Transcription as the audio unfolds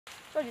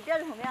这就吊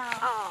在后面啊。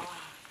哦，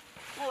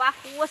我挖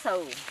火烧，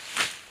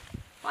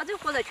把这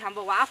火烧全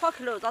部挖花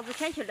去了，咋子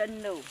天气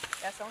冷了，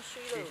要上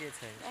水了。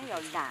哎，要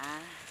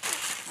烂。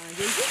有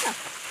点上。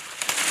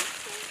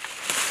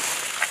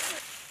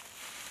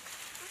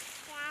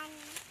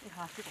你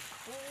看这个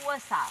火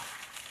烧。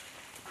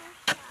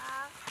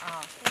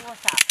啊，火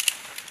烧。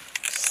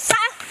杀！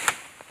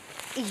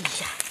哎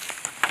呀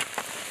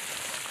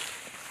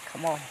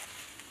 ，come on。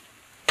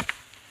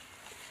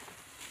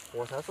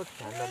 火烧是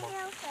甜的吗？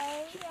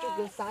就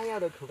跟山药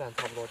的口感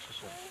差不多，其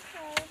实。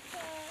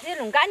你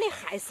弄干的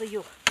还是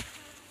有。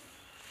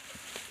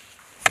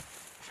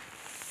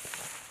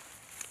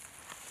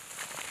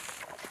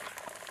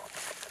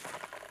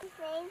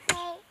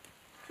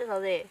吃啥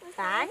子？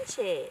番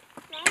茄。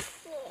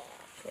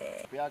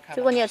对。不要看。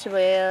这个你要吃不？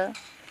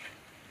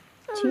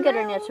青盖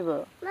点你要吃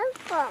不？没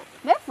缝。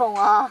没缝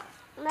啊。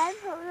没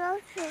缝要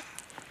吃。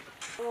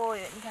哦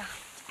哟，你看，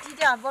几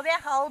点？这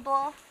边好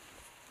多。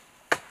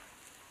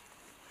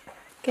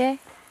 给。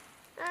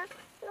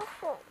有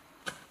缝。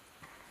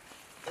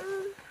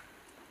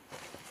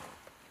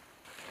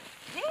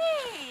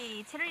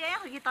咦，吃点鸳鸯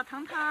回去打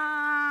汤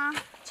汤，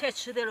才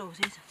吃得了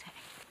这菜。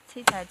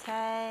切菜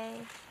菜。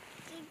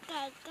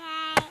菜菜。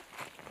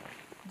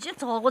你这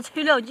个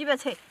切了，你别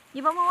切，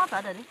你把妈妈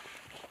抱到的。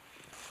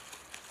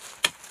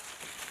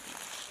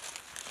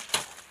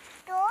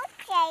多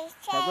菜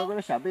菜。小哥哥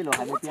的小背篓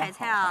还没编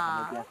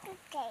好，还没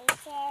编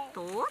好。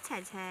多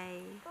菜菜。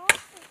多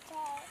菜菜。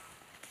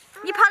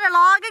 你跑到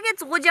哪个给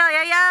左脚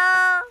悠悠？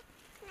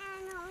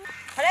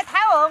快点抬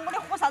哦，我的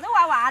火烧都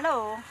挖完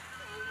了。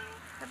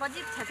再把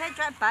你菜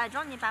菜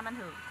装你板板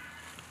头。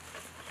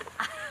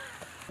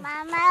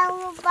妈妈，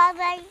我爸爸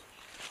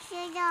吃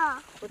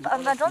了。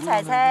板板装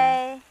菜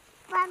菜。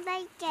爸爸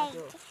给。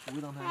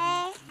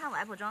哎。看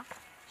外婆装。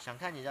想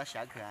看你叫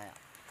小可爱呀，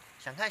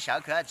想看小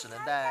可爱只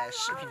能在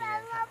视频里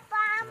面看，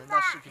只能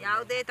到视频里面。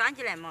要得，端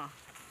起来嘛。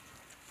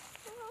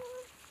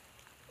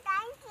端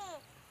起。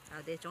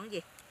要得，中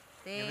间。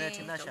 有没有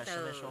听到小师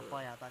妹说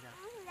话呀？大家。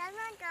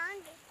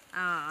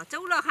啊，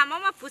走了，喊妈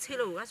妈不扯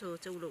了，他说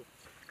走了。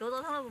够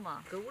到汤了不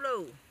嘛？够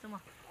了，走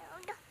嘛。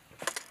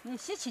你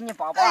洗起你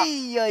爸爸。哎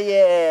呀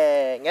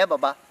耶，爱爸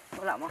爸。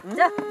不了嘛。走，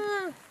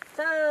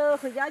走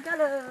回家了。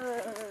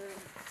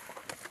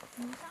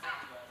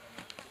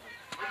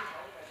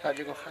看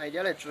这个海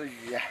椒来煮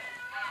鱼。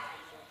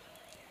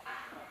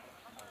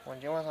我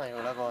今晚上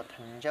用那个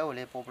藤椒味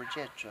的钵钵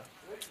鸡煮。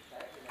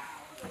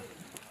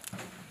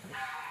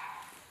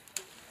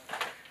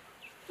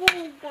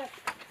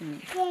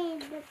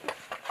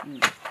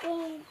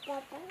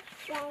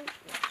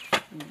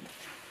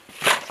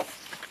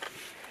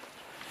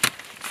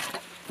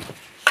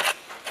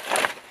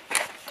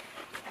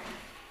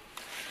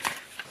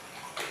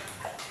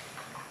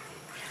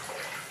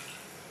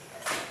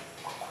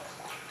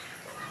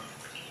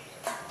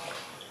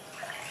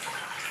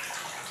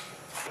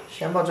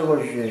 先把这个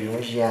鱼用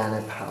盐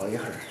来泡一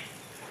会儿，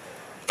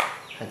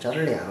还加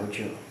点料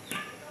酒。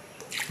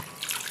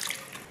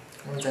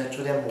我们再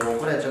煮点蘑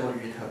菇来这个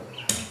鱼头，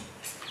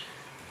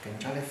更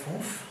加的丰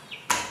富。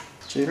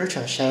这有点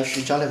像小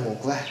徐家的蘑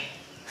菇啊。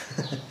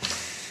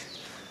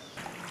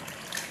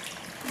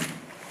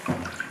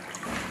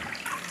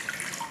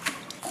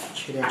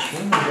切点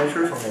青红椒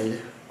丝放在里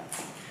头，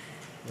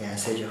颜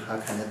色就好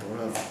看得多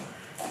了。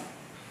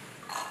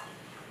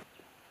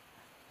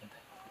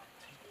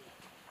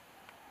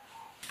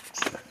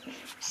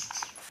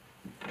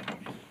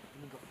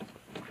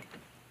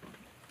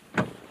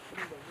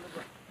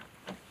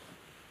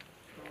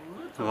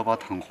 这个把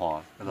糖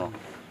化，晓得？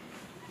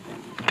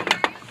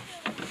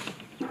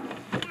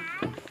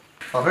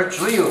放点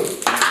猪油，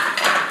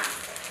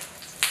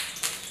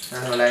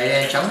然后来一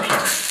点姜片，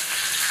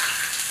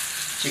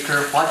几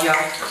根花椒，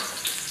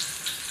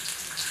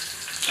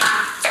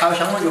炒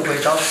香了就可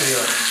以倒水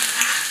了。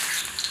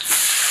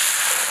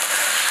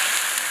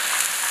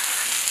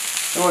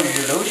这个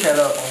鱼漏起来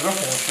了，放点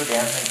红薯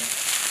淀粉，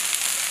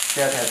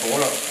不要太多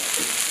了。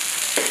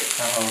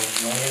然后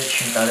用你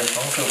勤劳的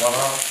双手把它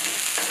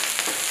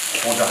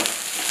和转。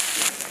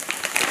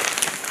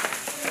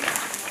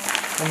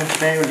我们这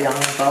边有2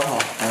包哈，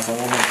但是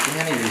我们今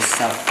天的鱼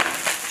少，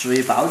煮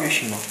1包就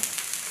行了。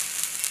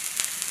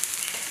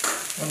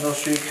等到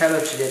水开了，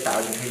直接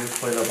倒进去就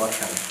可以了，把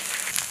调料。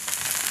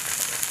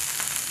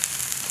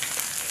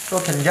这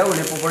个藤椒味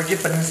的钵钵鸡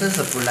本身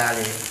是不辣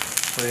的，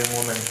所以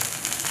我们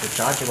就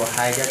加几个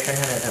海椒圈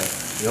在里头，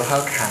又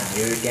好看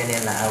又有一点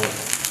点辣味。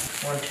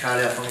我们调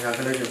料放下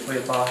去了，就可以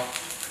把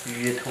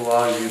鱼头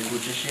啊、鱼骨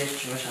这些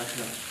煮下去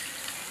了。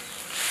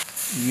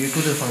鱼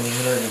骨头放进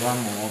去了，就把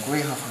蘑菇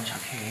也好放下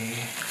去。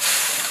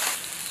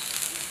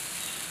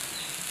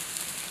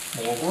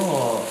蘑菇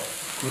和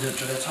骨头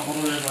煮的差不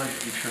多，就把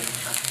鱼片放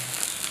下去。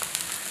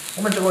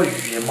我们这个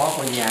鱼码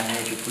和盐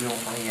呢就不用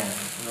放盐，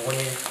如果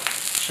你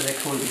吃的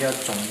口味比较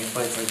重，你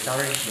可以再加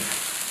点盐。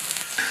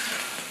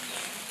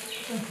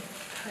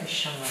太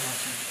香了嘛！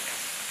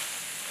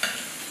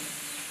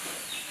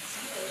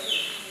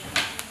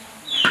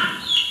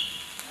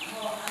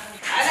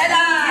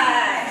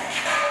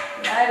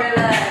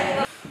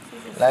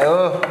来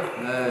哦！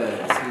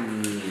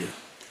是。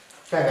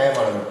干干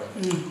嘛了？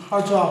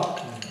好吃啊！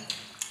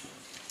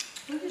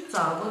那你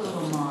炸过了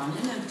嘛？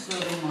你能吃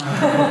了嘛？